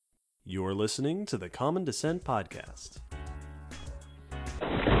You're listening to the Common Descent Podcast.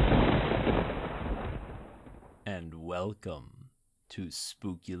 And welcome to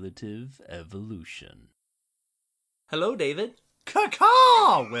Speculative Evolution. Hello, David.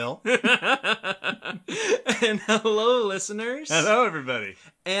 Caw-caw, Will. And hello, listeners. Hello, everybody.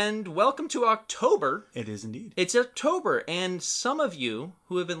 And welcome to October. It is indeed. It's October, and some of you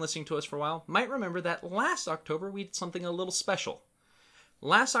who have been listening to us for a while might remember that last October we did something a little special.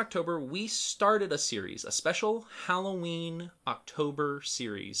 Last October, we started a series, a special Halloween October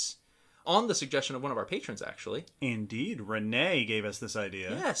series, on the suggestion of one of our patrons, actually. Indeed. Renee gave us this idea.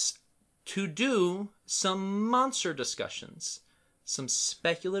 Yes, to do some monster discussions, some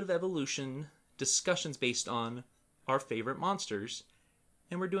speculative evolution discussions based on our favorite monsters,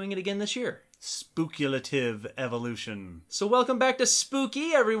 and we're doing it again this year. Speculative Evolution. So welcome back to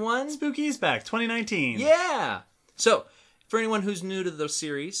Spook-E, everyone. Spook-E's back, 2019. Yeah! So, for anyone who's new to the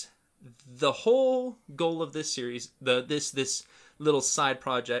series, the whole goal of this series, this little side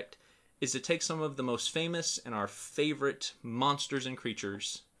project, is to take some of the most famous and our favorite monsters and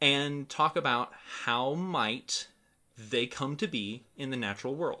creatures and talk about how might they come to be in the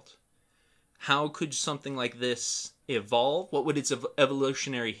natural world. How could something like this evolve? What would its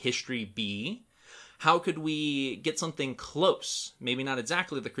evolutionary history be? How could we get something close? Maybe not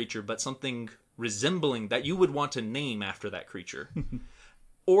exactly the creature, but something resembling that you would want to name after that creature.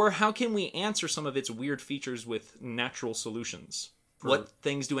 Or how can we answer some of its weird features with natural solutions? What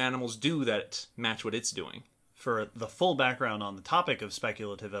things do animals do that match what it's doing? For the full background on the topic of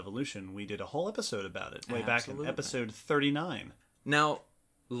speculative evolution, we did a whole episode about it way back in episode 39. Now,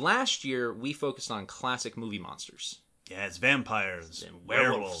 last year we focused on classic movie monsters. Yes, vampires, And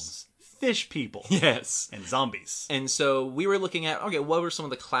werewolves, fish people, Yes. and zombies. And so we were looking at, okay, what were some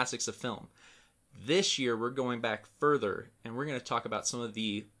of the classics of film? This year we're going back further, and we're going to talk about some of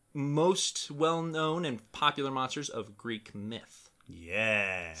the most well-known and popular monsters of Greek myth.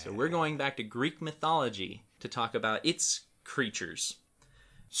 Yeah. So we're going back to Greek mythology to talk about its creatures.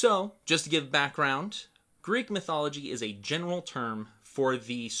 So, just to give background, Greek mythology is a general term for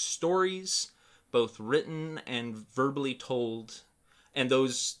the stories, both written and verbally told, and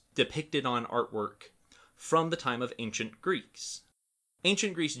those depicted on artwork from the time of ancient Greeks.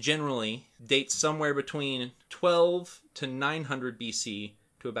 Ancient Greece generally dates somewhere between 12 to 900 BC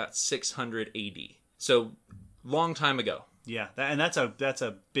to about 600 AD. So, long time ago. Yeah, and that's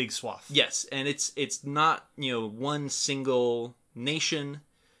a big swath. Yes, and it's not, one single nation.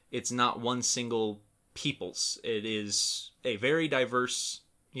 It's not one single peoples. It is a very diverse,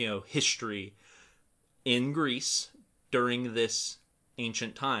 history in Greece during this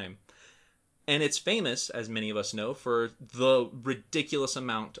ancient time. And it's famous, as many of us know, for the ridiculous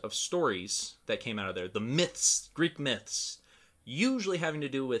amount of stories that came out of there. The myths, Greek myths, usually having to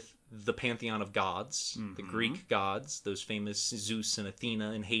do with the pantheon of gods, the Greek gods, those famous Zeus and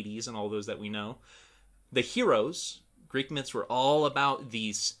Athena and Hades and all those that we know. The heroes, Greek myths were all about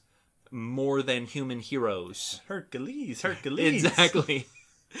these more than human heroes. Hercules. Exactly.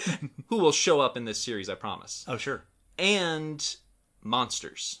 Who will show up in this series, I promise. Oh, sure. And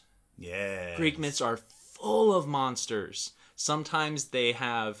monsters. Yeah. Greek myths are full of monsters. Sometimes they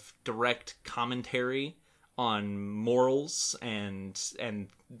have direct commentary on morals and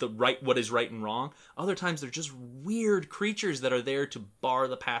what is right and wrong. Other times they're just weird creatures that are there to bar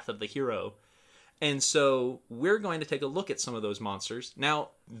the path of the hero. And so we're going to take a look at some of those monsters. Now,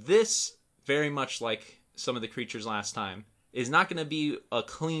 this, very much like some of the creatures last time, is not going to be a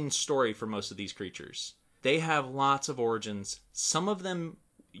clean story for most of these creatures. They have lots of origins. Some of them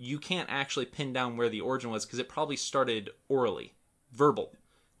you can't actually pin down where the origin was because it probably started orally, verbal,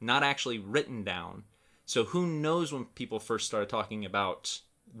 not actually written down. So who knows when people first started talking about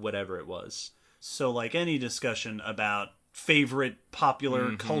whatever it was. So like any discussion about favorite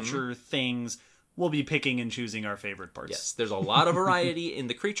popular culture things, we'll be picking and choosing our favorite parts. Yes, there's a lot of variety in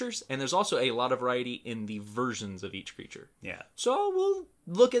the creatures, and there's also a lot of variety in the versions of each creature. Yeah. So we'll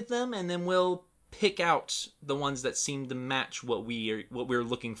look at them, and then we'll pick out the ones that seem to match what we're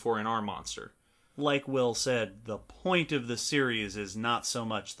looking for in our monster. Like Will said, the point of the series is not so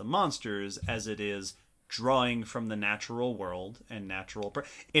much the monsters as it is drawing from the natural world and natural...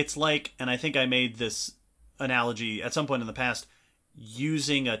 It's like, and I think I made this analogy at some point in the past,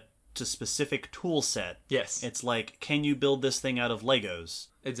 using a specific tool set. Yes. It's like, can you build this thing out of Legos?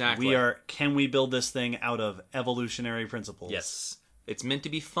 Exactly. Can we build this thing out of evolutionary principles? Yes. It's meant to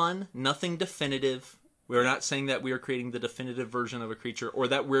be fun, nothing definitive. We're not saying that we are creating the definitive version of a creature or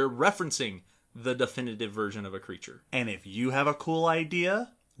that we're referencing the definitive version of a creature. And if you have a cool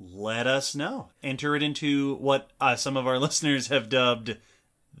idea, let us know. Enter it into what some of our listeners have dubbed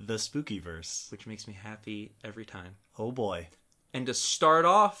the Spook-E verse. which makes me happy every time. Oh boy. And to start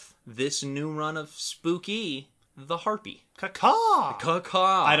off this new run of Spook-E, the Harpy. Caw-caw!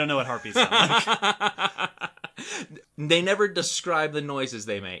 Caw-caw. I don't know what harpies sound like. They never describe the noises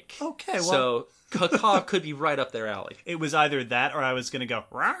they make. Okay, well... So, caw-caw could be right up their alley. It was either that or I was going to go,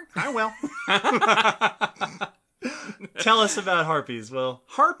 "Rawr, I will." Tell us about harpies, Will.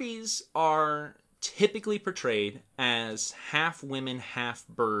 Harpies are typically portrayed as half women, half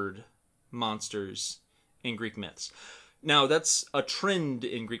bird monsters in Greek myths. Now, that's a trend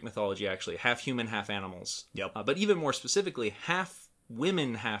in Greek mythology, actually. Half human, half animals. Yep. But even more specifically, half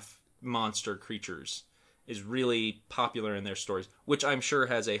women, half monster creatures is really popular in their stories, which I'm sure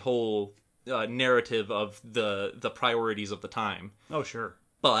has a whole narrative of the priorities of the time. Oh, sure.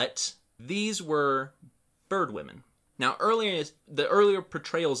 But these were bird women. Now, the earlier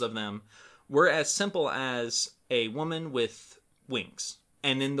portrayals of them were as simple as a woman with wings.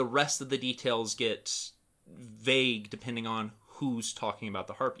 And then the rest of the details get vague depending on who's talking about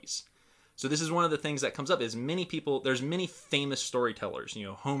the harpies. So this is one of the things that comes up is there's many famous storytellers.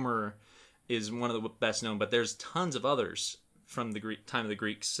 Homer is one of the best known, but there's tons of others from the time of the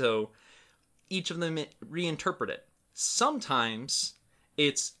Greeks. So each of them reinterpret it. Sometimes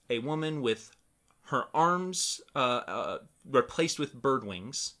it's a woman with her arms replaced with bird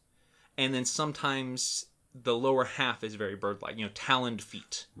wings, and then sometimes the lower half is very bird-like, taloned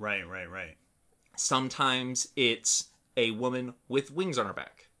feet. Right. Sometimes it's a woman with wings on her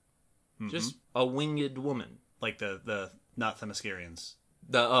back. Mm-hmm. Just a winged woman. Like the not Themyscirians.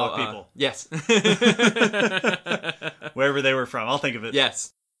 The people. Yes. Wherever they were from. I'll think of it.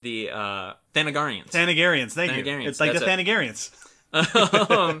 Yes. The Thanagarians. Thank you. It's like the Thanagarians.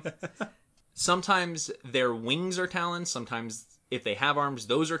 Sometimes their wings are taloned. Sometimes if they have arms,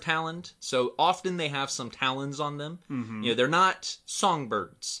 those are taloned. So often they have some talons on them. Mm-hmm. They're not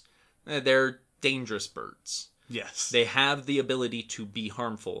songbirds. They're dangerous birds. Yes. They have the ability to be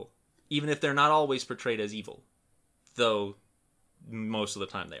harmful, even if they're not always portrayed as evil. Though most of the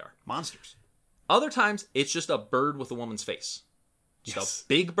time they are. Monsters. Other times, it's just a bird with a woman's face. Just a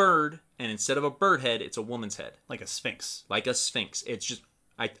big bird, and instead of a bird head, it's a woman's head. Like a sphinx. It's just,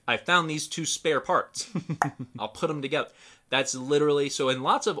 I found these two spare parts. I'll put them together. That's literally, so in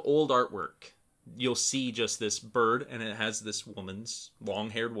lots of old artwork, you'll see just this bird, and it has this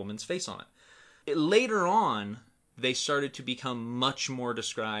long-haired woman's face on it. Later on, they started to become much more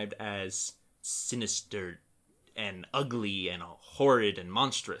described as sinister and ugly and horrid and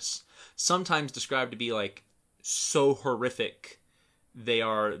monstrous. Sometimes described to be like so horrific they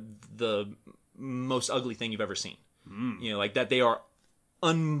are the most ugly thing you've ever seen. Like that they are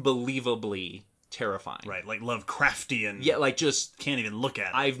unbelievably terrifying. Right, like Lovecraftian. Yeah, like just can't even look at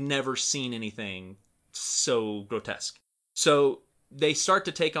it. I've never seen anything so grotesque. So they start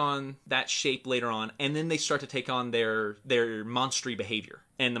to take on that shape later on, and then they start to take on their monstery behavior.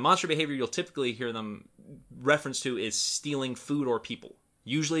 And the monster behavior you'll typically hear them reference to is stealing food or people.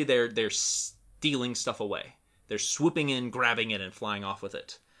 Usually they're stealing stuff away. They're swooping in, grabbing it, and flying off with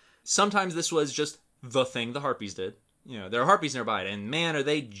it. Sometimes this was just the thing the Harpies did. There are Harpies nearby, and man, are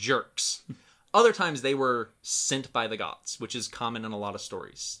they jerks. Other times they were sent by the gods, which is common in a lot of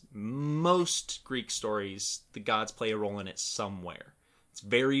stories. Most Greek stories, the gods play a role in it somewhere. It's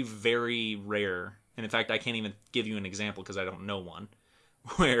very, very rare. And in fact, I can't even give you an example because I don't know one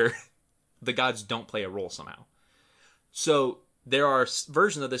where the gods don't play a role somehow. So there are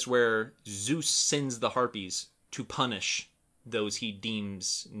versions of this where Zeus sends the Harpies to punish those he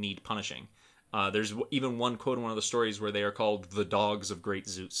deems need punishing. There's even one quote in one of the stories where they are called the dogs of great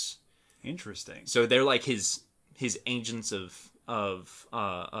Zeus. Interesting. So they're like his agents of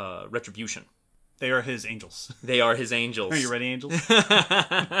retribution. They are his angels. They are his angels. Are you ready, angels?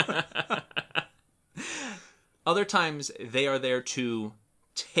 Other times they are there to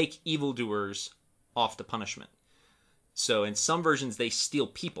take evildoers off to punishment. So in some versions they steal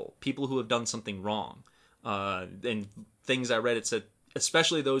people who have done something wrong. And things I read, it said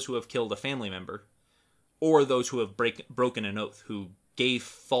especially those who have killed a family member or those who have broken an oath, who gave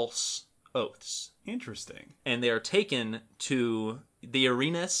false oaths. Interesting. And they are taken to the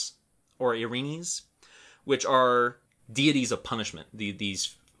Erinyes or Erinyes, which are deities of punishment.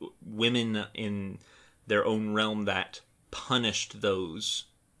 These women in their own realm that punished those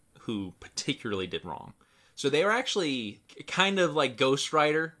who particularly did wrong. So they are actually kind of like Ghost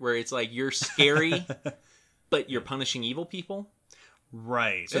Rider, where it's like you're scary, but you're punishing evil people.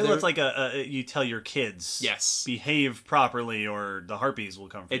 Right. So So it's like you tell your kids, Yes. behave properly or the Harpies will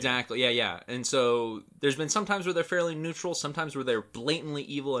come for Exactly, yeah. And so there's been some times where they're fairly neutral, sometimes where they're blatantly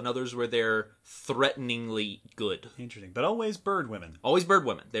evil, and others where they're threateningly good. you. Interesting. But always bird women. Always bird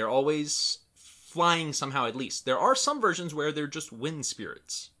women. They're always flying somehow, at least. There are some versions where they're just wind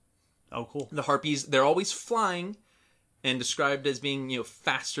spirits. Oh, cool. The Harpies, they're always flying and described as being,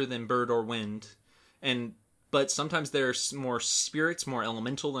 faster than bird or wind. But sometimes they're more spirits, more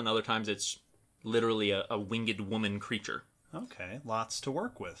elemental, and other times it's literally a winged woman creature. Okay. Lots to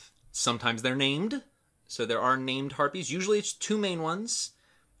work with. Sometimes they're named. So there are named Harpies. Usually it's two main ones.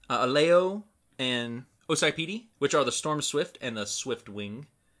 Aleo and Osaipede, which are the Storm Swift and the Swift Wing.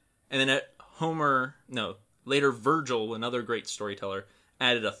 And then later Virgil, another great storyteller,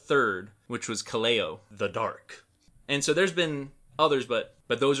 added a third, which was Kaleo, the Dark. And so there's been others, but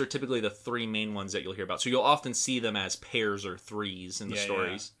those are typically the three main ones that you'll hear about. So you'll often see them as pairs or threes in the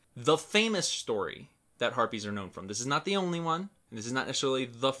stories. Yeah. The famous story that Harpies are known from, this is not the only one, and this is not necessarily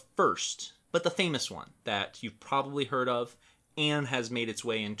the first, but the famous one that you've probably heard of and has made its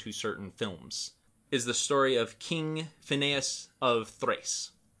way into certain films, is the story of King Phineus of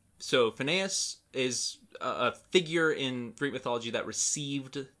Thrace. So Phineus is a figure in Greek mythology that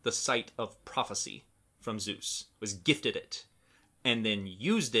received the sight of prophecy from Zeus, was gifted it, and then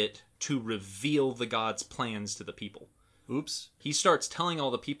used it to reveal the gods' plans to the people. Oops. He starts telling all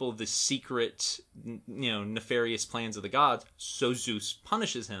the people the secret, nefarious plans of the gods, so Zeus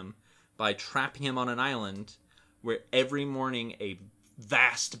punishes him by trapping him on an island where every morning a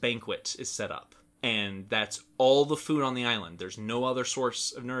vast banquet is set up. And that's all the food on the island. There's no other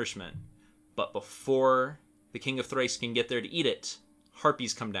source of nourishment. But before the king of Thrace can get there to eat it,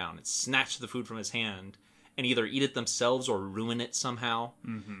 Harpies come down and snatch the food from his hand and either eat it themselves or ruin it somehow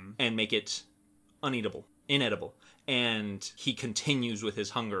and make it inedible. And he continues with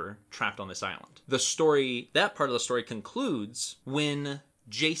his hunger trapped on this island. That part of the story concludes when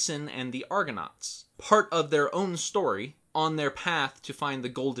Jason and the Argonauts, part of their own story, on their path to find the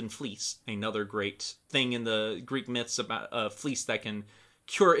Golden Fleece, another great thing in the Greek myths about a fleece that can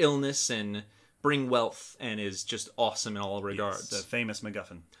cure illness and bring wealth and is just awesome in all regards. Yes, the famous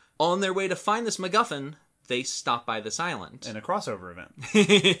MacGuffin. On their way to find this MacGuffin, they stop by this island. And a crossover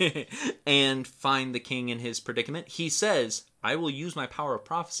event. And find the king in his predicament. He says, I will use my power of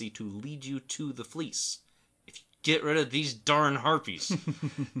prophecy to lead you to the fleece. If you get rid of these darn Harpies.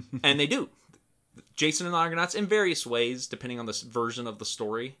 And they do. Jason and the Argonauts, in various ways, depending on this version of the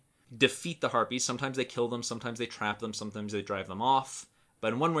story, defeat the Harpies. Sometimes they kill them, sometimes they trap them, sometimes they drive them off.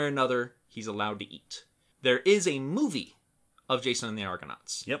 But in one way or another, he's allowed to eat. There is a movie of Jason and the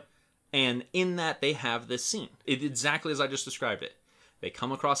Argonauts. Yep. And in that, they have this scene. It's exactly as I just described it. They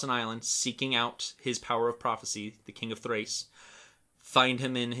come across an island, seeking out his power of prophecy, the king of Thrace, find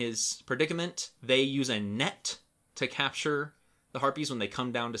him in his predicament. They use a net to capture the Harpies when they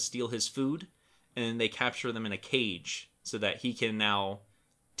come down to steal his food. And then they capture them in a cage so that he can now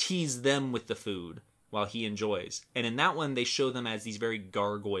tease them with the food while he enjoys. And in that one, they show them as these very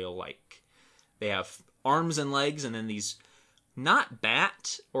gargoyle-like. They have arms and legs, and then these, not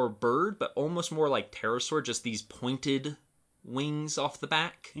bat or bird, but almost more like pterosaur, just these pointed wings off the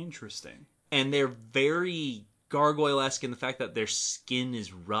back. Interesting. And they're very gargoyle-esque in the fact that their skin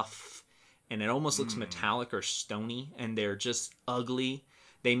is rough, and it almost looks metallic or stony, and they're just ugly.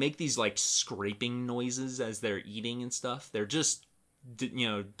 They make these, scraping noises as they're eating and stuff. They're just,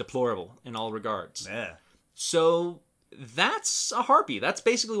 deplorable in all regards. Yeah. So, that's a Harpy. That's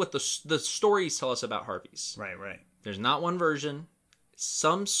basically what the stories tell us about Harpies. Right. There's not one version.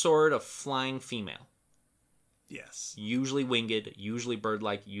 Some sort of flying female. Yes. Usually winged, usually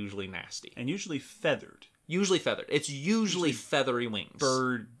bird-like, usually nasty. And usually feathered. Usually feathered. It's usually feathery wings.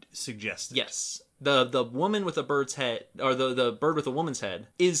 Bird suggested. Yes. The woman with a bird's head, or the bird with a woman's head,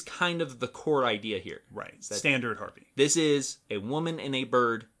 is kind of the core idea here. Right. Standard Harpy. This is a woman and a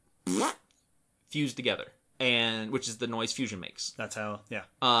bird fused together, and which is the noise fusion makes. That's how,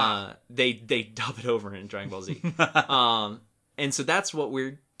 yeah. They dub it over in Dragon Ball Z. And so that's what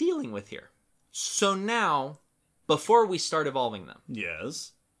we're dealing with here. So now, before we start evolving them,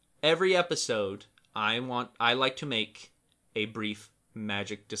 yes, every episode, I like to make a brief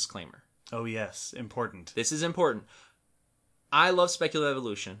magic disclaimer. Oh, yes. Important. This is important. I love speculative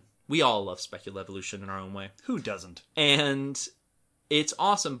evolution. We all love speculative evolution in our own way. Who doesn't? And it's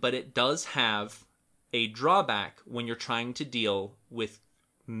awesome, but it does have a drawback when you're trying to deal with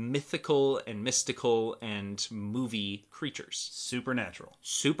mythical and mystical and movie creatures.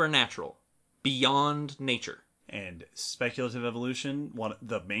 Supernatural. Beyond nature. And speculative evolution,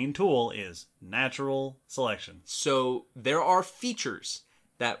 the main tool is natural selection. So there are features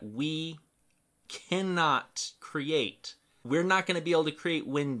that we cannot create. We're not going to be able to create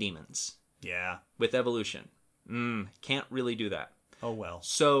wind demons Yeah. with evolution. Can't really do that. Oh well.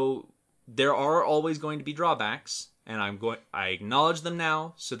 So there are always going to be drawbacks, and I acknowledge them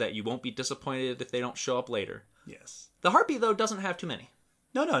now so that you won't be disappointed if they don't show up later. Yes. The Harpy, though, doesn't have too many.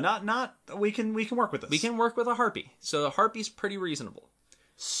 No, not. We can work with this. We can work with a Harpy. So the Harpy's pretty reasonable.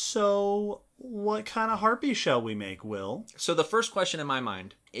 So, what kind of Harpy shall we make, Will? So the first question in my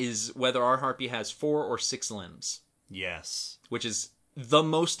mind is whether our Harpy has 4 or 6 limbs, Yes. which is the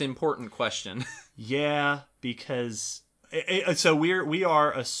most important question. Yeah, because so we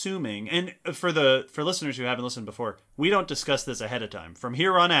are assuming, and for listeners who haven't listened before, we don't discuss this ahead of time. From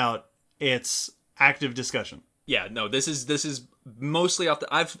here on out, it's active discussion. Yeah, no, this is mostly off the...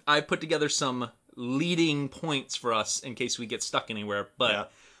 I've put together some leading points for us in case we get stuck anywhere, but... Yeah.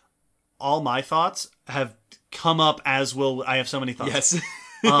 All my thoughts have come up as will... I have so many thoughts.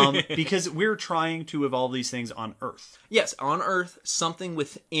 Yes. Because we're trying to evolve these things on Earth. Yes, on Earth, something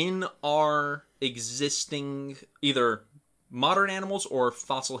within our existing either modern animals or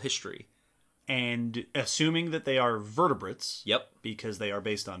fossil history. And assuming that they are vertebrates, Yep. because they are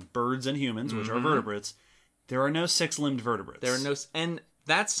based on birds and humans, which are vertebrates, there are no 6-limbed vertebrates. There are no... And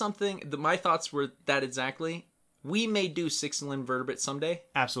that's something... My thoughts were that exactly. We may do 6-limbed vertebrates someday.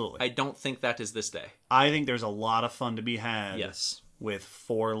 Absolutely. I don't think that is this day. I think there's a lot of fun to be had Yes. with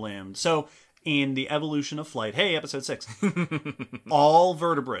 4-limbed. So, in the evolution of flight, hey, episode 6, all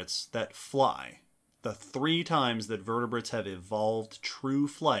vertebrates that fly, the 3 times that vertebrates have evolved true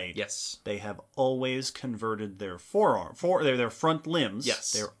flight, Yes. they have always converted their their front limbs,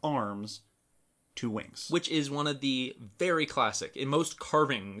 Yes. their arms, to wings. Which is one of the very classic. In most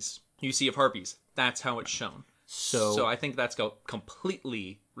carvings you see of Harpies, that's how it's shown. So I think that's a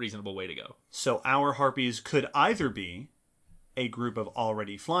completely reasonable way to go. So our Harpies could either be a group of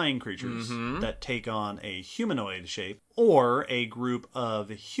already flying creatures that take on a humanoid shape, or a group of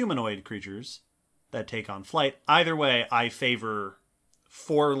humanoid creatures that take on flight. Either way, I favor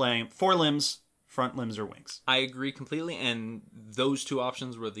 4 limbs, front limbs, or wings. I agree completely, and those 2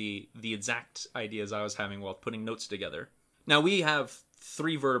 options were the exact ideas I was having while putting notes together. Now, we have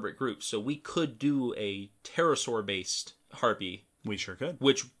 3 vertebrate groups, so we could do a pterosaur-based Harpy, We sure could.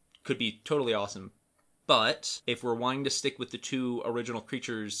 which could be totally awesome. But if we're wanting to stick with the 2 original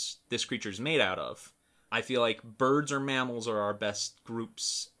creatures this creature's made out of, I feel like birds or mammals are our best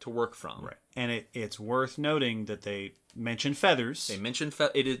groups to work from. Right. And it's worth noting that they mention feathers. They mentioned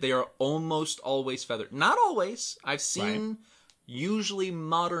they are almost always feathered. Not always. I've seen usually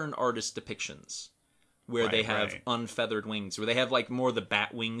modern artist depictions where they have unfeathered wings, where they have like more of the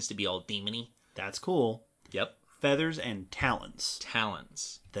bat wings to be all demony. That's cool. Yep. Feathers and talons.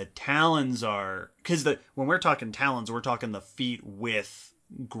 Talons. The talons are... Because when we're talking talons, we're talking the feet with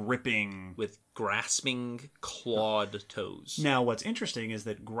gripping... With grasping clawed toes. Now, what's interesting is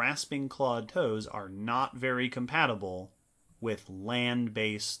that grasping clawed toes are not very compatible with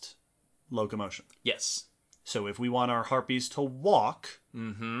land-based locomotion. Yes. So if we want our Harpies to walk,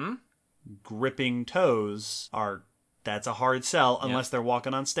 gripping toes that's a hard sell unless they're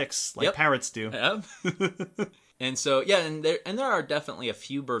walking on sticks like parrots do. Yep. And so, yeah, and there are definitely a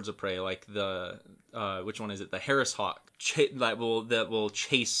few birds of prey, like the, which one is it? The Harris hawk, that will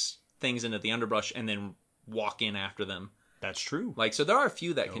chase things into the underbrush and then walk in after them. That's true. Like, so there are a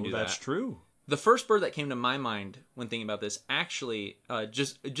few that can do that. That's true. The first bird that came to my mind when thinking about this, actually,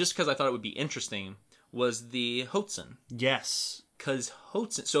 just because I thought it would be interesting, was the Hoatzin. Yes. Because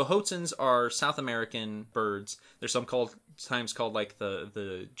Hoatzins are South American birds. There's sometimes called like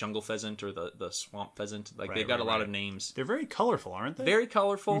the jungle pheasant or the swamp pheasant. Like they've got a lot of names. They're very colorful, aren't they? Very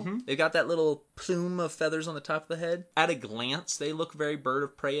colorful. They've got that little plume of feathers on the top of the head. At a glance, they look very bird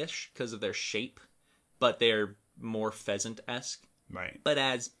of prey-ish because of their shape, but they're more pheasant-esque. Right. But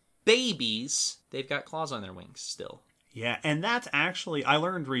as babies, they've got claws on their wings still. Yeah, and that's actually, I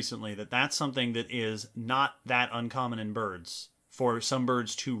learned recently that that's something that is not that uncommon in birds. For some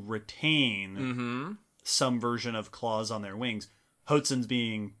birds to retain some version of claws on their wings. Hoatzins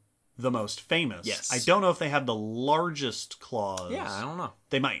being the most famous. Yes. I don't know if they have the largest claws. Yeah, I don't know.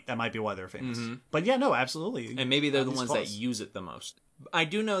 They might. That might be why they're famous. But yeah, no, absolutely. And maybe they're the ones claws. that use it the most. I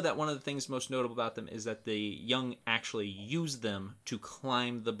do know that one of the things most notable about them is that the young actually use them to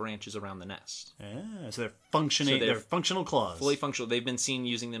climb the branches around the nest. Yeah, so they're functioning. So they're they're functional claws. Fully functional. They've been seen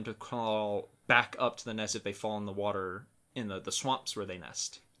using them to crawl back up to the nest if they fall in the water in the swamps where they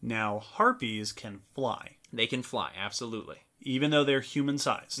nest. Now, Harpies can fly. They can fly, absolutely. Even though they're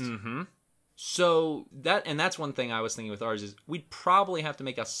human-sized. So that's one thing I was thinking with ours is we'd probably have to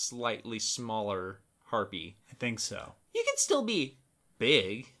make a slightly smaller harpy. I think so. You can still be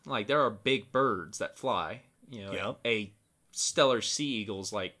big. Like, there are big birds that fly. You know, Yep. a stellar sea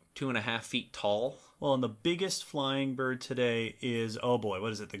eagle's like 2.5 feet tall. Well, and the biggest flying bird today is, oh boy,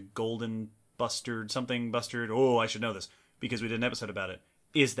 what is it? The golden bustard, something bustard. Oh, I should know this because we did an episode about it.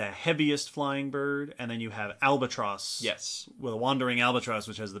 Is the heaviest flying bird, and then you have albatross. Yes. With a wandering albatross,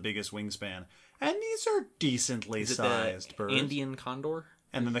 which has the biggest wingspan. And these are decently Is it sized the birds. Andean condor?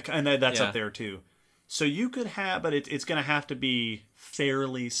 And then that's Yeah. up there too. So you could have, but it's going to have to be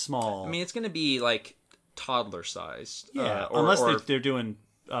fairly small. I mean, it's going to be like toddler sized. Yeah, or, unless they're doing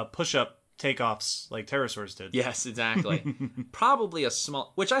push-up takeoffs like pterosaurs did. Yes, exactly. Probably a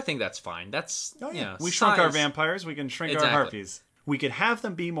small, which I think that's fine. That's We shrunk our size- vampires. We can shrink Exactly. our harpies. We could have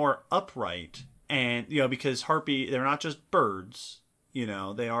them be more upright, and because they're not just birds.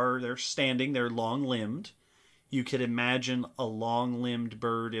 They're standing. They're long-limbed. You could imagine a long-limbed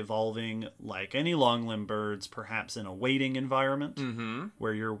bird evolving like any long-limbed birds, perhaps in a wading environment,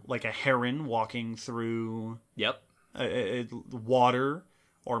 where you're like a heron walking through Yep. water,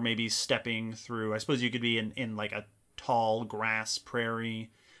 or maybe stepping through. I suppose you could be in like a tall grass prairie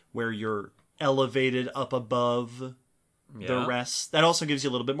where you're elevated up above the rest. That also gives you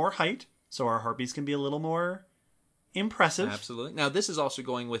a little bit more height, so our harpies can be a little more impressive. Absolutely. Now, this is also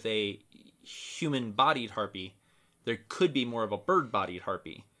going with a human-bodied harpy. There could be more of a bird-bodied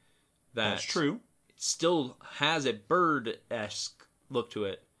harpy. That's true. Still has a bird-esque look to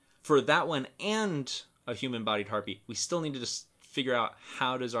it. For that one and a human-bodied harpy, we still need to just figure out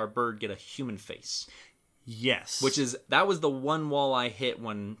how does our bird get a human face. Yes. That was the one wall I hit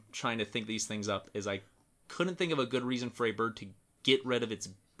when trying to think these things up, is I couldn't think of a good reason for a bird to get rid of its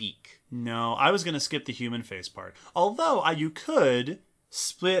beak. No, I was going to skip the human face part. Although you could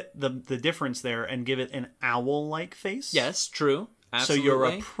split the difference there and give it an owl-like face. Yes, true. Absolutely. So you're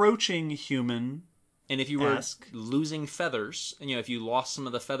approaching human. And if you were losing feathers, and if you lost some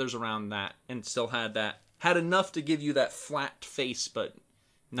of the feathers around that and still had enough to give you that flat face, but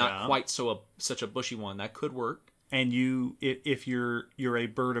not quite such a bushy one, that could work. And if you're a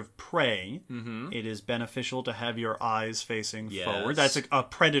bird of prey, it is beneficial to have your eyes facing forward. That's a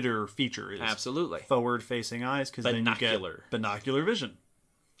predator feature. Absolutely. Forward-facing eyes, because then you get binocular vision.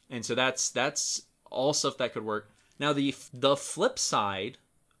 And so that's all stuff that could work. Now the flip side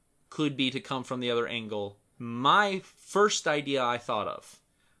could be to come from the other angle. My first idea I thought of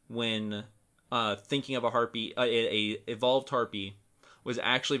when thinking of a harpy, a evolved harpy, was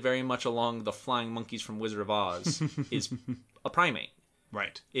actually very much along the flying monkeys from Wizard of Oz, is a primate.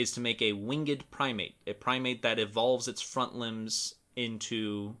 Right. Is to make a winged primate. A primate that evolves its front limbs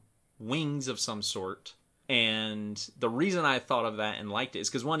into wings of some sort. And the reason I thought of that and liked it is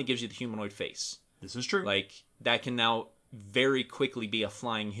because, one, it gives you the humanoid face. This is true. Like, that can now very quickly be a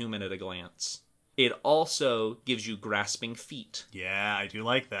flying human at a glance. It also gives you grasping feet. Yeah, I do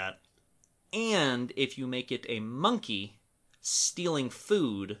like that. And if you make it a monkey, stealing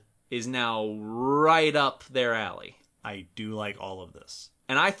food is now right up their alley. I do like all of this.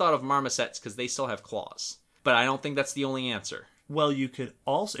 And I thought of marmosets because they still have claws. But I don't think that's the only answer. Well, you could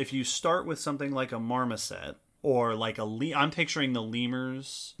also, if you start with something like a marmoset, or like I'm picturing the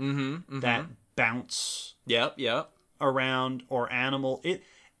lemurs that bounce around, or animal.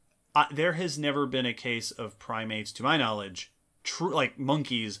 There has never been a case of primates, to my knowledge, like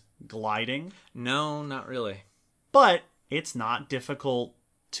monkeys gliding. No, not really. But it's not difficult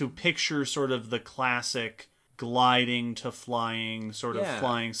to picture sort of the classic gliding to flying, sort of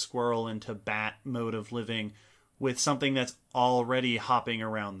flying squirrel into bat mode of living, with something that's already hopping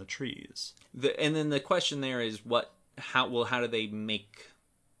around the trees. And then the question there is, how do they make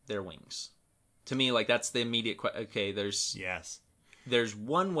their wings? To me, like, that's the immediate question. Okay, there's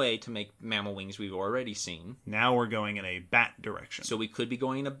one way to make mammal wings we've already seen. Now we're going in a bat direction. So we could be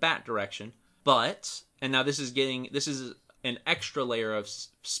going in a bat direction. But, and now this is an extra layer of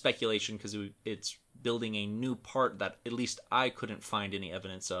speculation, because it's building a new part that at least I couldn't find any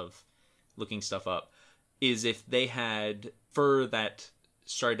evidence of looking stuff up, is if they had fur that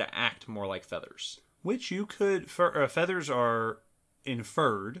started to act more like feathers. Which you could... feathers are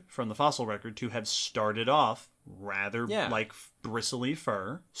inferred from the fossil record to have started off rather like bristly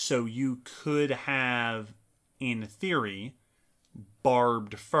fur. So you could have, in theory,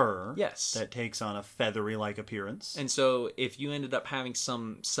 barbed fur that takes on a feathery-like appearance. And so if you ended up having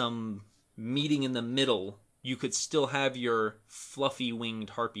some meeting in the middle, you could still have your fluffy winged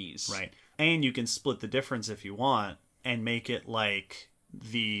harpies. Right. And you can split the difference if you want and make it like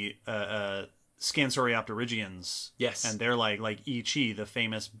the Scansoriopterygians. Yes. And they're like Ichi, the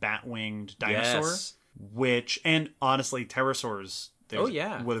famous bat-winged dinosaur. Yes. Which, and honestly, pterosaurs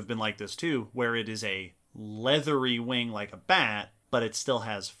would have been like this too, where it is a leathery wing like a bat, but it still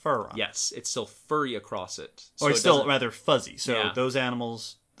has fur on it. Yes, it's still furry across it. So or it's still rather fuzzy. So Yeah. those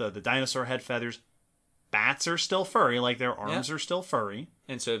animals, the dinosaur had feathers. Bats are still furry, like their arms are still furry.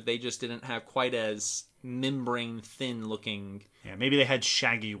 And so if they just didn't have quite as membrane thin looking... Yeah, maybe they had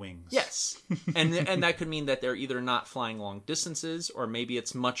shaggy wings. Yes. and that could mean that they're either not flying long distances, or maybe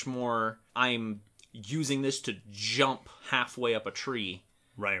it's much more, I'm using this to jump halfway up a tree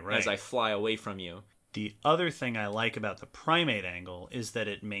right. as I fly away from you. The other thing I like about the primate angle is that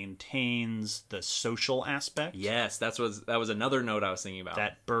it maintains the social aspect. Yes, that was another note I was thinking about.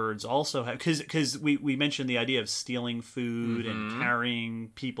 That birds also have... Because we mentioned the idea of stealing food and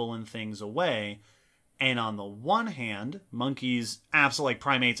carrying people and things away. And on the one hand, monkeys, absolutely, like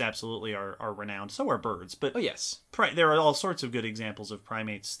primates absolutely are renowned. So are birds. But oh, yes. There are all sorts of good examples of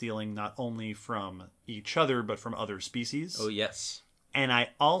primates stealing not only from each other, but from other species. Oh, yes. And I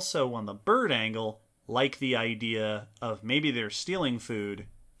also, on the bird angle, like the idea of maybe they're stealing food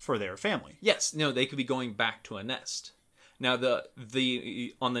for their family. Yes. No, they could be going back to a nest. Now,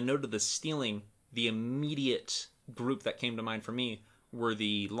 the on the note of the stealing, the immediate group that came to mind for me were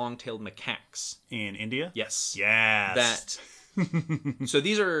the long-tailed macaques. In India? Yes. Yes. So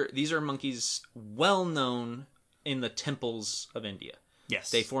these are monkeys well known in the temples of India.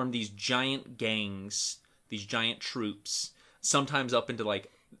 Yes. They form these giant gangs, these giant troops, sometimes up into like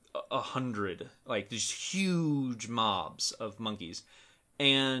 100, like these huge mobs of monkeys.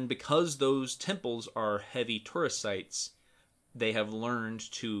 And because those temples are heavy tourist sites, they have learned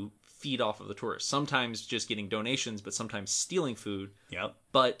to feed off of the tourists. Sometimes just getting donations, but sometimes stealing food. Yep.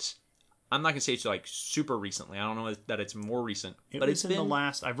 But I'm not going to say it's like super recently. I don't know that it's more recent. But it's been the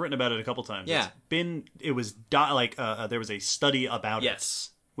last... I've written about it a couple times. Yeah. There was a study about it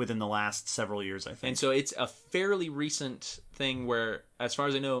within the last several years, I think. And so it's a fairly recent thing where, as far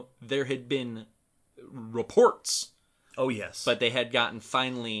as I know, there had been reports. Oh, yes. But they had gotten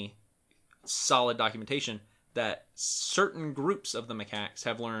finally solid documentation that certain groups of the macaques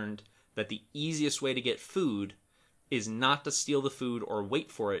have learned that the easiest way to get food is not to steal the food or wait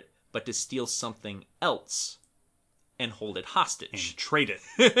for it, but to steal something else and hold it hostage. And trade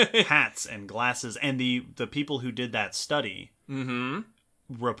it. Hats and glasses. And the people who did that study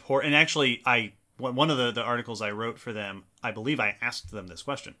report... And actually, one of the articles I wrote for them, I believe I asked them this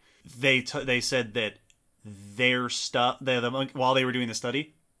question. They said that their stuff... while they were doing the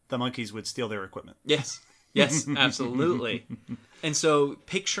study, the monkeys would steal their equipment. Yes. Yes, absolutely. And so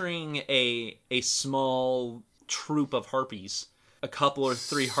picturing a small troop of harpies, a couple or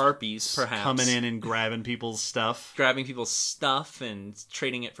three harpies perhaps, coming in and grabbing people's stuff. Grabbing people's stuff and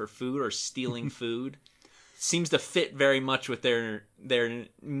trading it for food or stealing food. Seems to fit very much with their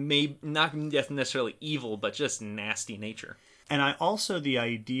maybe not necessarily evil, but just nasty nature. And the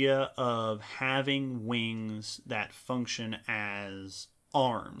idea of having wings that function as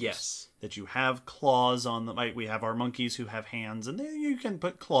arms. Yes. That you have claws on them. Like we have our monkeys who have hands, and you can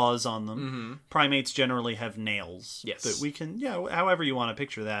put claws on them. Mm-hmm. Primates generally have nails. Yes. That we can, however you want to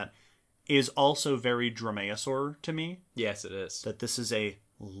picture that, is also very dromaeosaur to me. Yes, it is. That this is a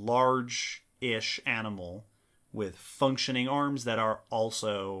large-ish animal with functioning arms that are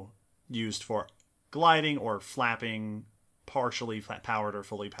also used for gliding or flapping, partially powered or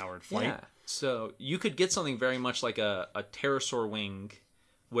fully powered flight. Yeah. So you could get something very much like a pterosaur wing,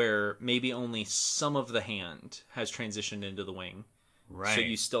 where maybe only some of the hand has transitioned into the wing. Right. So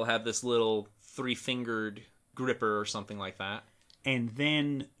you still have this little 3-fingered gripper or something like that. And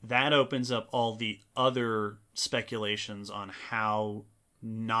then that opens up all the other speculations on how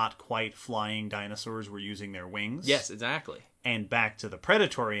not quite flying dinosaurs were using their wings. Yes, exactly. And back to the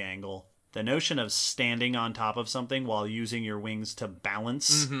predatory angle, the notion of standing on top of something while using your wings to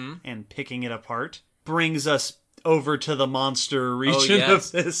balance and picking it apart brings us over to the monster region of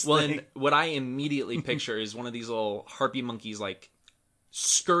this thing. And what I immediately picture is one of these little harpy monkeys like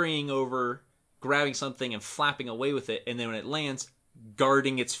scurrying over, grabbing something and flapping away with it, and then when it lands,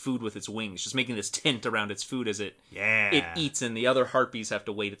 guarding its food with its wings, just making this tent around its food as it eats, and the other harpies have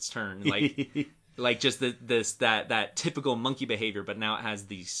to wait its turn. Like just that typical monkey behavior, but now it has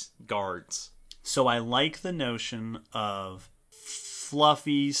these guards. So I like the notion of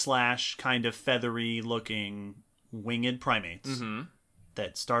fluffy / kind of feathery looking winged primates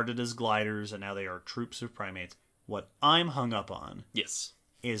that started as gliders and now they are troops of primates. What I'm hung up on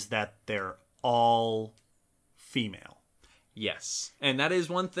is that they're all female. Yes. And that is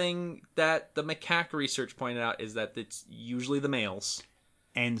one thing that the macaque research pointed out, is that it's usually the males.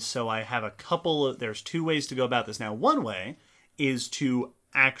 And so I have there's two ways to go about this. Now, one way is to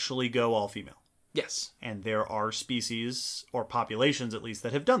actually go all female. Yes. And there are species, or populations at least,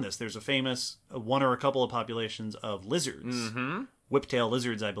 that have done this. There's a famous one or a couple of populations of lizards, whiptail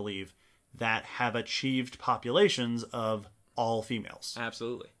lizards, I believe, that have achieved populations of all females.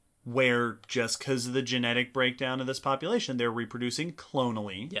 Absolutely. Where just because of the genetic breakdown of this population, they're reproducing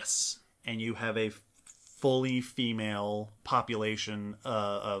clonally. Yes. And you have a fully female population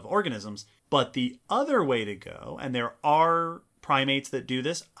of organisms. But the other way to go, and there are primates that do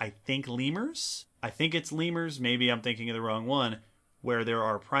this, I think lemurs. I think it's lemurs. Maybe I'm thinking of the wrong one. Where there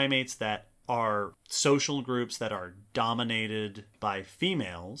are primates that are social groups that are dominated by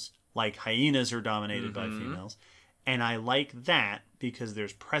females, like hyenas are dominated by females. And I like that because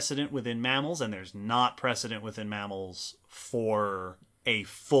there's precedent within mammals, and there's not precedent within mammals for a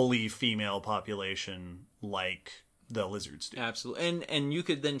fully female population like the lizards do. Absolutely. And you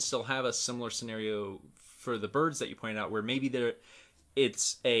could then still have a similar scenario for the birds that you pointed out, where maybe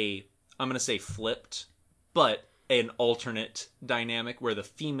it's I'm going to say flipped, but an alternate dynamic where the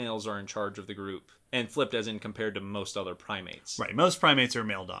females are in charge of the group, and flipped as in compared to most other primates. Right. Most primates are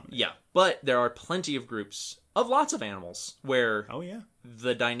male dominant. Yeah. But there are plenty of groups of lots of animals where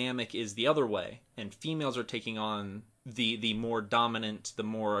the dynamic is the other way, and females are taking on the more dominant, the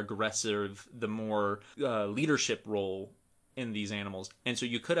more aggressive, the more leadership role in these animals. And so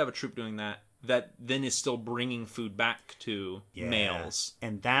you could have a troop doing that then is still bringing food back to males.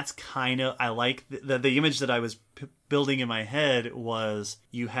 And that's kind of, I like the image that I was building in my head was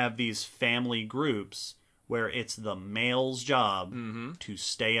you have these family groups where it's the male's job to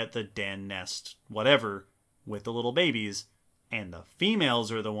stay at the den, nest, whatever, with the little babies, and the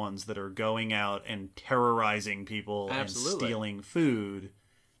females are the ones that are going out and terrorizing people and stealing food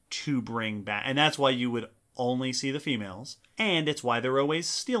to bring back. And that's why you would only see the females, and it's why they're always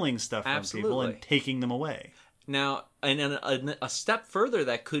stealing stuff from people and taking them away. Now, and a step further,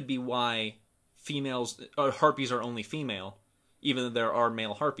 that could be why harpies are only female, even though there are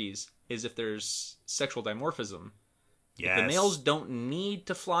male harpies, is if there's sexual dimorphism. Yes. If the males don't need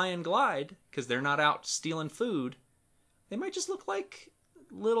to fly and glide because they're not out stealing food, they might just look like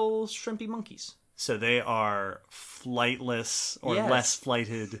little shrimpy monkeys. So they are flightless or less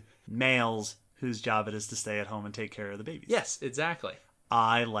flighted males whose job it is to stay at home and take care of the babies. Yes, exactly.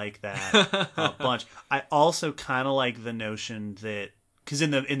 I like that a bunch. I also kind of like the notion that, because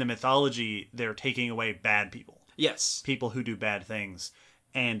in the mythology, they're taking away bad people. Yes. People who do bad things.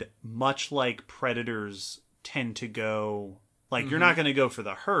 And much like predators tend to go, like, you're not going to go for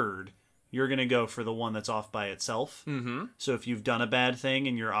the herd, you're going to go for the one that's off by itself. Mm-hmm. So if you've done a bad thing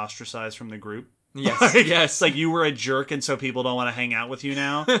and you're ostracized from the group, yes, yes. Like you were a jerk, and so people don't want to hang out with you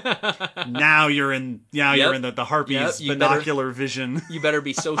now. Now you're in the Harpies binocular vision. You better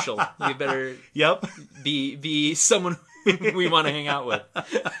be social. You better be someone we want to hang out with.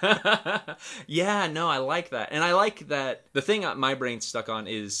 Yeah, no, I like that. And I like that the thing my brain stuck on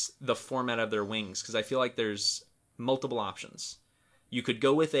is the format of their wings, because I feel like there's multiple options. You could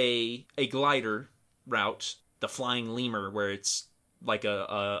go with a glider route, the flying lemur, where it's like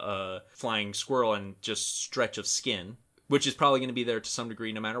a flying squirrel and just stretch of skin, which is probably going to be there to some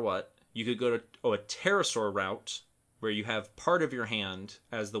degree no matter what. You could go to a pterosaur route, where you have part of your hand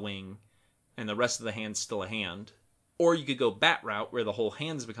as the wing and the rest of the hand's still a hand. Or you could go bat route, where the whole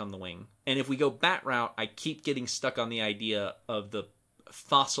hand's become the wing. And if we go bat route, I keep getting stuck on the idea of the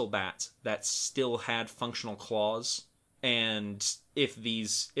fossil bats that still had functional claws. And if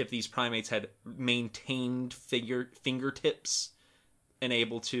these primates had maintained fingertips and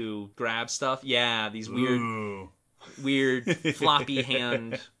able to grab stuff, these weird floppy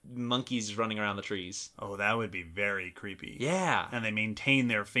hand monkeys running around the trees. Oh, that would be very creepy. Yeah. And they maintain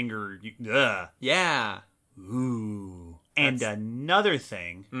their finger. Ugh. Yeah. Ooh. And another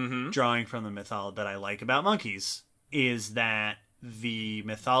thing, drawing from the mythology that I like about monkeys, is that the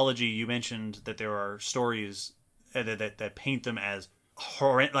mythology, you mentioned that there are stories that paint them as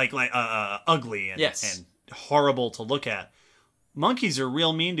ugly and horrible to look at. Monkeys are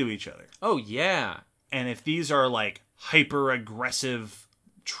real mean to each other. Oh, yeah. And if these are like hyper-aggressive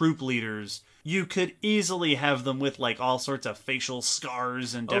troop leaders, you could easily have them with like all sorts of facial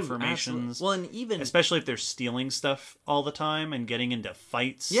scars and deformations. Absolutely. Well, and even... especially if they're stealing stuff all the time and getting into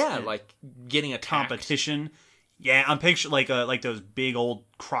fights. Yeah, like getting attacked. Competition. Yeah, I'm picturing like those big old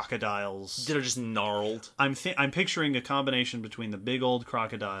crocodiles. That are just gnarled. I'm picturing a combination between the big old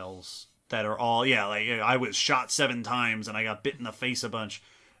crocodiles that are all, like I was shot 7 times and I got bit in the face a bunch.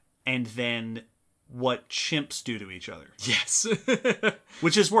 And then what chimps do to each other. Yes.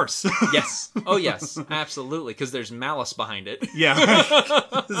 Which is worse. Yes. Oh, yes. Absolutely. Because there's malice behind it.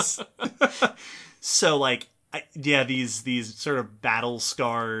 Yeah. So, like, these sort of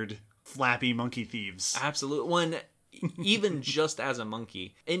battle-scarred, flappy monkey thieves. Absolutely. One, even just as a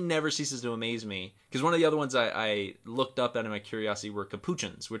monkey, it never ceases to amaze me. Because one of the other ones I looked up out of my curiosity were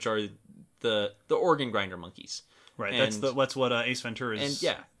capuchins, which are the organ grinder monkeys. Right, And, that's what Ace Ventura's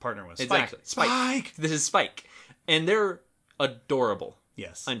partner was. Exactly. Spike. This is Spike. And they're adorable.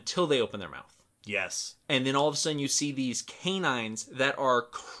 Yes. Until they open their mouth. Yes. And then all of a sudden you see these canines that are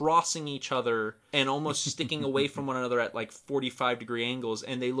crossing each other and almost sticking away from one another at like 45-degree angles,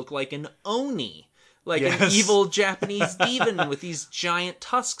 and they look like an oni. Like an evil Japanese demon with these giant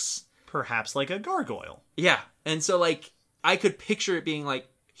tusks. Perhaps like a gargoyle. Yeah. And so, like, I could picture it being, like,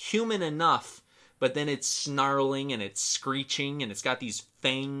 human enough, but then it's snarling and it's screeching and it's got these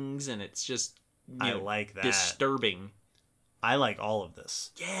fangs and it's just, I like that. Disturbing. I like all of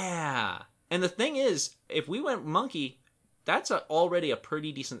this. Yeah. And the thing is, if we went monkey, that's already a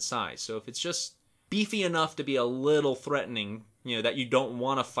pretty decent size. So if it's just beefy enough to be a little threatening, that you don't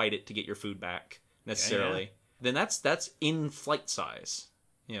want to fight it to get your food back necessarily, then that's in flight size.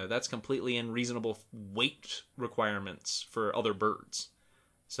 That's completely in reasonable weight requirements for other birds.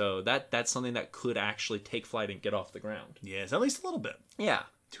 So that's something that could actually take flight and get off the ground. Yes, at least a little bit. Yeah.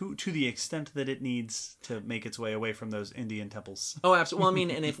 To the extent that it needs to make its way away from those Indian temples. Oh, absolutely. Well, I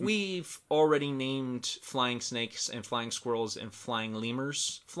mean, and if we've already named flying snakes and flying squirrels and flying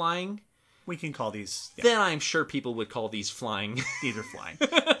lemurs flying, we can call these... Yeah. Then I'm sure people would call these flying. These are flying.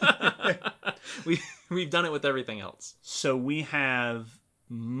 We've done it with everything else. So we have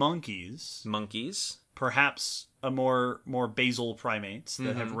monkeys. Perhaps a more basal primates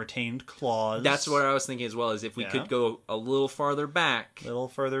that have retained claws. That's what I was thinking as well, is if we could go a little farther back. A little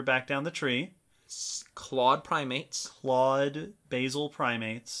further back down the tree. Clawed primates. Clawed basal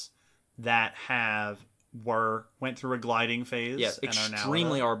primates that went through a gliding phase. Yes, and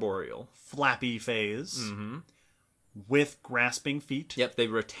extremely are now arboreal. Flappy phase. With grasping feet. Yep, they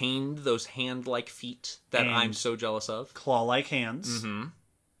retained those hand-like feet that I'm so jealous of. Claw-like hands.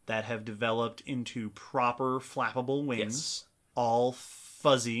 That have developed into proper flappable wings. Yes. All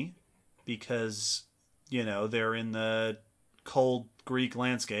fuzzy because, they're in the cold Greek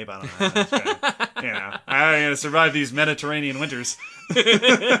landscape. I don't know. That's right. I'm going to survive these Mediterranean winters.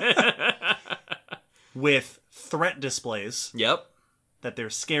 With threat displays. Yep. That they're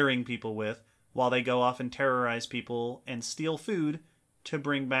scaring people with while they go off and terrorize people and steal food to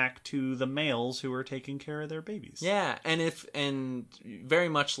bring back to the males who are taking care of their babies. Yeah, and very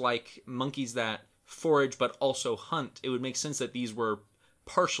much like monkeys that forage but also hunt, it would make sense that these were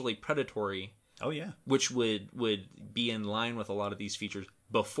partially predatory. Oh yeah. Which would be in line with a lot of these features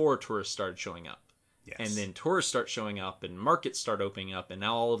before tourists started showing up. Yes. And then tourists start showing up and markets start opening up, and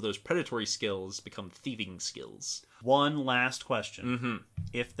now all of those predatory skills become thieving skills. One last question.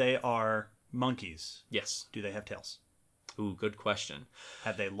 If they are monkeys, yes, do they have tails? Ooh, good question.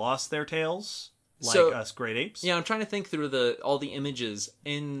 Have they lost their tails like us great apes? Yeah, I'm trying to think through all the images.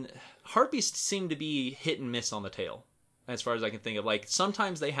 And harpies seem to be hit and miss on the tail, as far as I can think of. Like,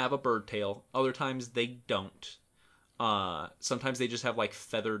 sometimes they have a bird tail, other times they don't. Sometimes they just have, like,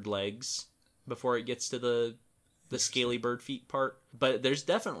 feathered legs before it gets to the scaly bird feet part. But there's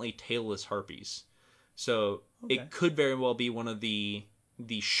definitely tailless harpies. So it could very well be one of the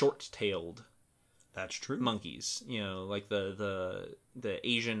short-tailed... That's true. Monkeys, like the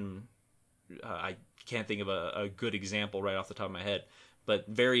Asian. I can't think of a good example right off the top of my head, but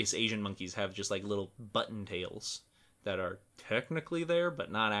various Asian monkeys have just like little button tails that are technically there,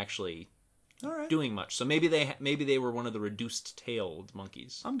 but not actually doing much. So maybe they were one of the reduced-tailed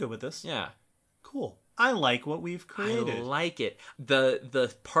monkeys. I'm good with this. Yeah, cool. I like what we've created. I like it.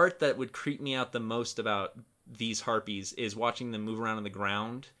 The part that would creep me out the most about these harpies is watching them move around on the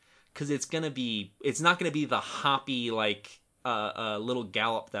ground. Because it's not gonna be the hoppy like little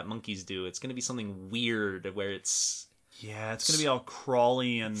gallop that monkeys do. It's gonna be something weird where it's gonna be all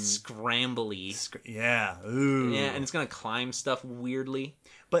crawly and scrambly. Ooh. Yeah, and it's gonna climb stuff weirdly.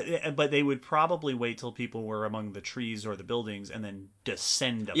 But they would probably wait till people were among the trees or the buildings and then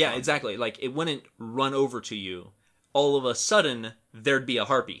descend upon Yeah, exactly. Like it wouldn't run over to you. All of a sudden, there'd be a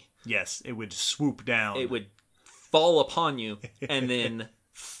harpy. Yes, it would swoop down. It would fall upon you and then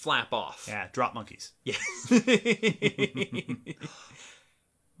flap off. Yeah, drop monkeys. Yes.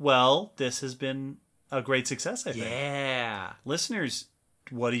 Well, this has been a great success, I think. Yeah. Listeners,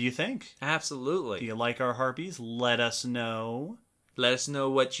 what do you think? Absolutely. Do you like our harpies? Let us know. Let us know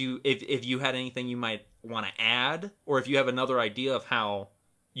what if you had anything you might want to add, or if you have another idea of how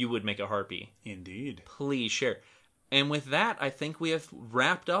you would make a Harpy. Indeed. Please share. And with that, I think we have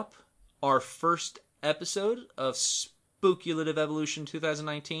wrapped up our first episode of Spookulative Evolution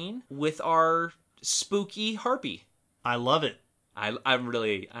 2019 with our Spook-E Harpy. I love it. I'm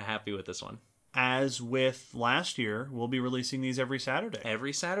really happy with this one. As with last year, we'll be releasing these every Saturday.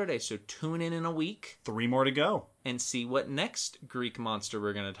 Every Saturday, so tune in a week. 3 more to go. And see what next Greek monster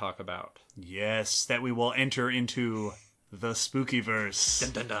we're going to talk about. Yes, that we will enter into the Spookyverse.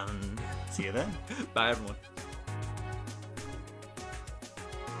 Dun dun dun. See you then. Bye, everyone.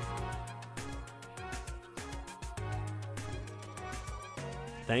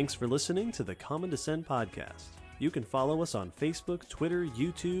 Thanks for listening to the Common Descent podcast. You can follow us on Facebook, Twitter,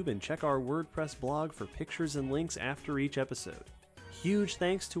 YouTube, and check our WordPress blog for pictures and links after each episode. Huge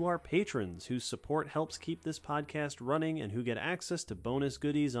thanks to our patrons whose support helps keep this podcast running and who get access to bonus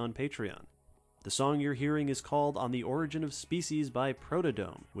goodies on Patreon. The song you're hearing is called On the Origin of Species by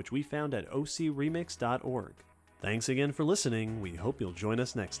Protodome, which we found at ocremix.org. Thanks again for listening. We hope you'll join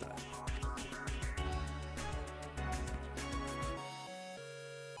us next time.